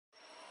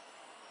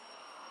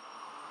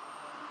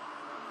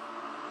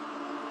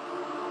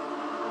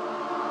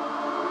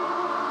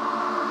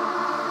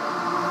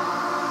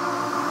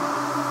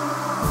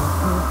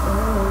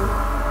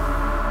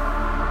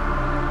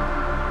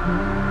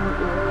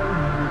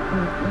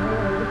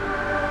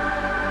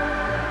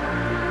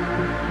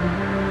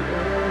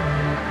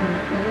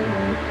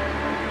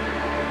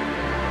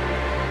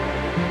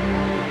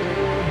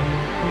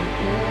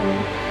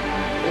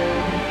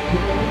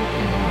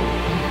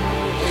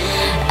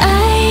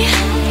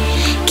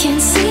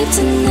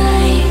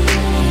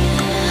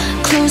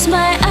close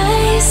my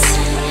eyes,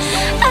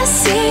 I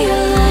see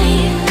your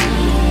light.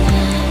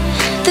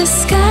 The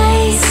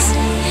skies,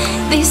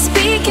 they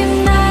speak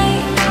at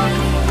night.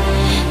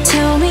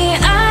 Tell me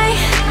I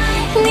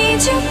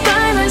need you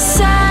by my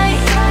side.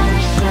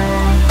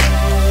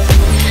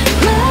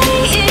 My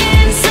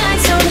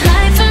insides don't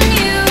hide from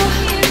you.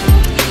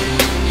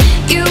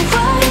 Your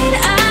wide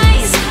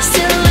eyes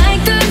still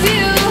like the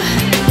view.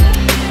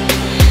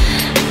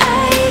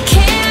 I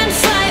can't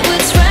fight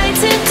what's right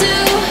to do.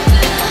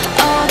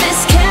 All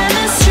this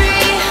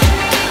chemistry,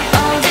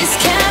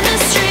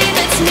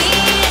 that's me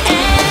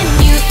and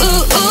you.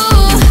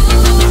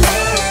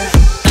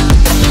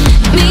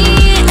 Me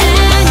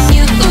and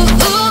you.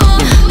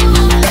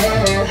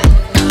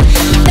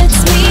 That's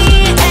me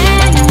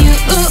and you.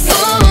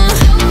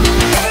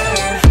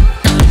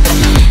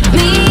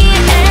 Me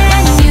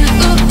and you.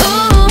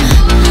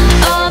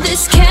 All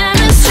this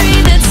chemistry,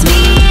 that's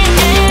me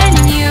and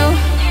you.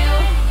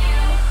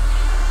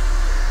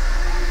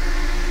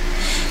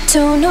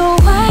 Don't know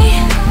why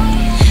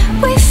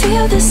we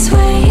feel this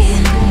way.